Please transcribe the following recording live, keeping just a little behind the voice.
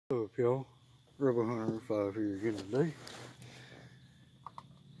What's up, y'all? Rebel Hunter 5 here again today.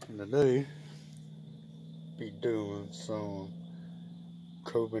 And today, be doing some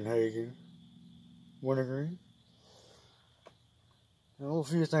Copenhagen wintergreen. Now, a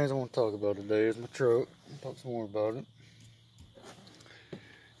few things I want to talk about today is my truck. I'll talk some more about it.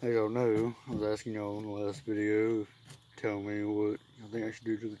 As y'all know, I was asking y'all in the last video, tell me what y'all think I should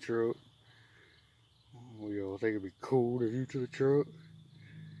do to the truck. What y'all think it'd be cool to do to the truck.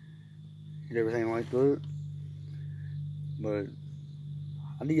 And everything like that. But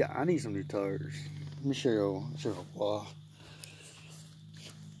I need some new tires. Let me show y'all why.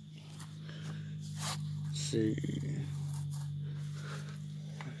 Let's see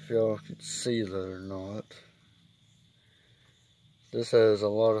if y'all can see that or not. This has a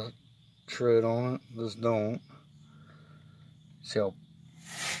lot of tread on it. This don't. See how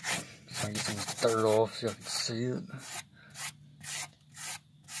I get some dirt off so y'all can see it.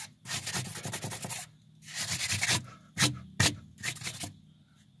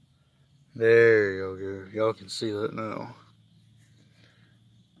 There y'all go. Y'all can see that now.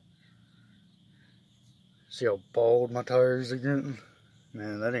 See how bald my tires are getting?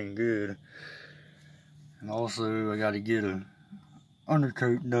 Man, that ain't good. And also, I gotta get an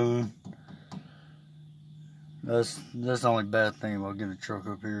undercoat done. That's the only bad thing about getting a truck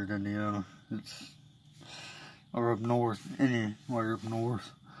up here in Indiana. Or up north, anywhere up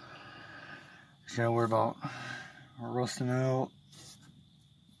north. You gotta worry about rusting up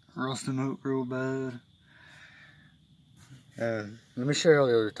real bad. And let me show you all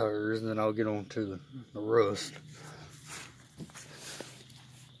the other tires, and then I'll get on to the rust.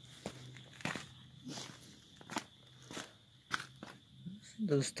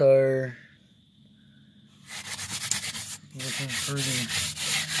 This tire, looking pretty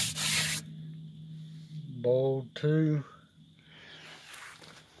bald too.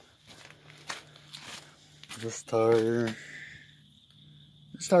 This tire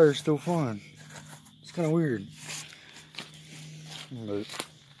is still fun. It's kind of weird. But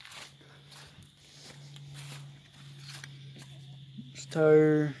this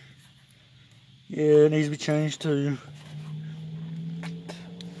tire, yeah, it needs to be changed too.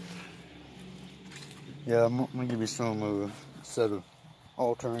 Yeah, I'm gonna give you some set of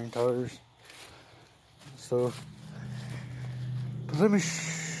all-terrain tires. So, but let me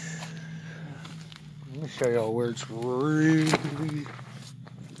show y'all where it's really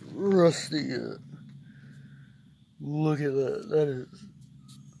rusty at. Look at that. That is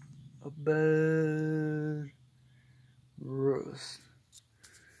a bad rust.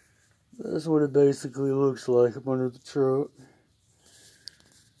 That's what it basically looks like up under the truck.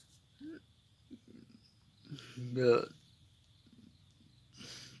 Got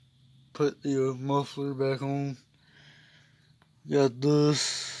put the muffler back on. Got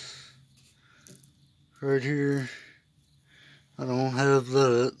this right here. I don't have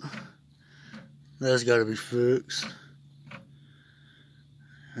that. That's got to be fixed.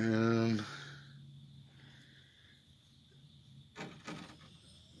 And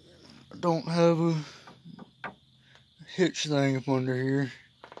I don't have a hitch thing up under here.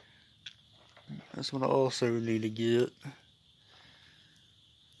 That's what I also need to get.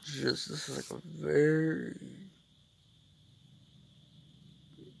 This is like a very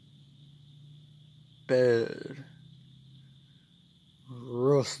bad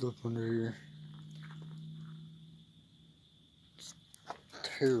rust up under here. It's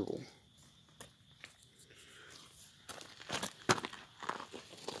terrible.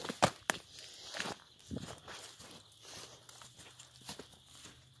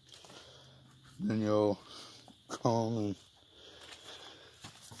 Then y'all come and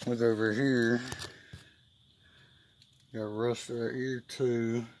look over here. Got rust right here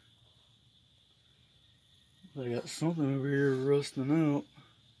too. I got something over here rusting out.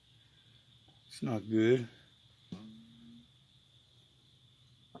 It's not good.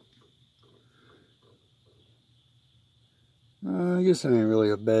 I guess it ain't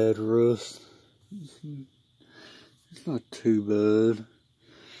really a bad rust. It's not too bad.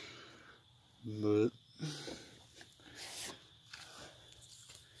 But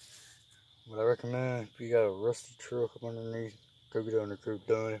I recommend if you got a rusty truck up underneath, go get the undercoat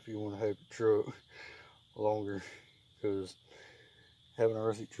done if you want to have your truck longer, because having a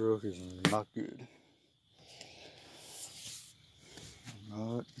rusty truck is not good.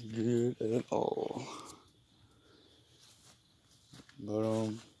 Not good at all. But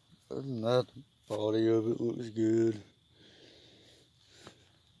other than that, the body of it looks good.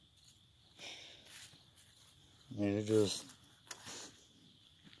 I mean, it just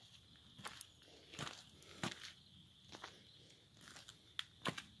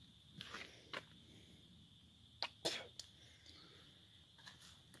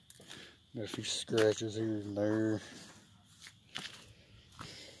Got a few scratches here and there.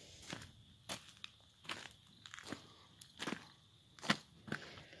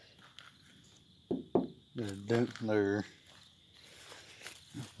 There's a dent there,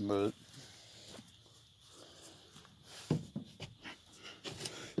 but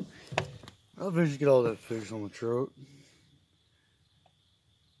I'll eventually get all that fixed on the truck.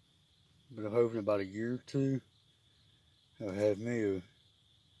 But I'm hoping about a year or two, I'll have me a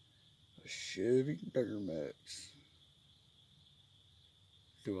Chevy Duramax.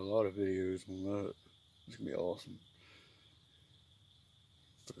 Do a lot of videos on that. It's gonna be awesome.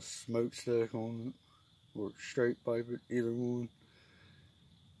 Put a smokestack on it, or straight pipe it, either one.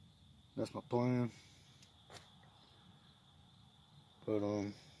 That's my plan. But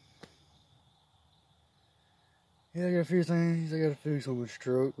yeah, I got a few things I gotta fix on this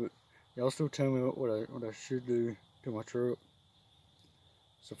truck, but y'all still tell me what I should do to my truck.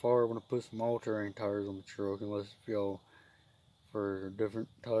 So far, I want to put some all-terrain tires on the truck, unless if y'all for a different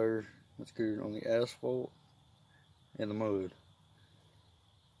tire that's good on the asphalt and the mud.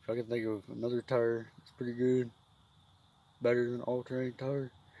 If I can think of another tire that's pretty good, better than all-terrain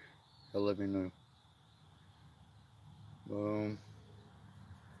tire, y'all let me know. I'm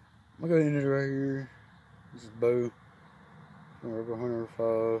gonna end it right here. This is Bo from Rubber Hunter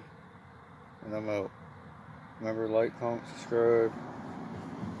 5, and I'm out. Remember, like, comment, subscribe.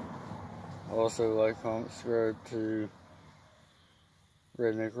 Also, like, comment, subscribe to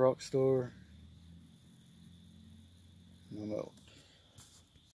Redneck Rockstar. I'm out.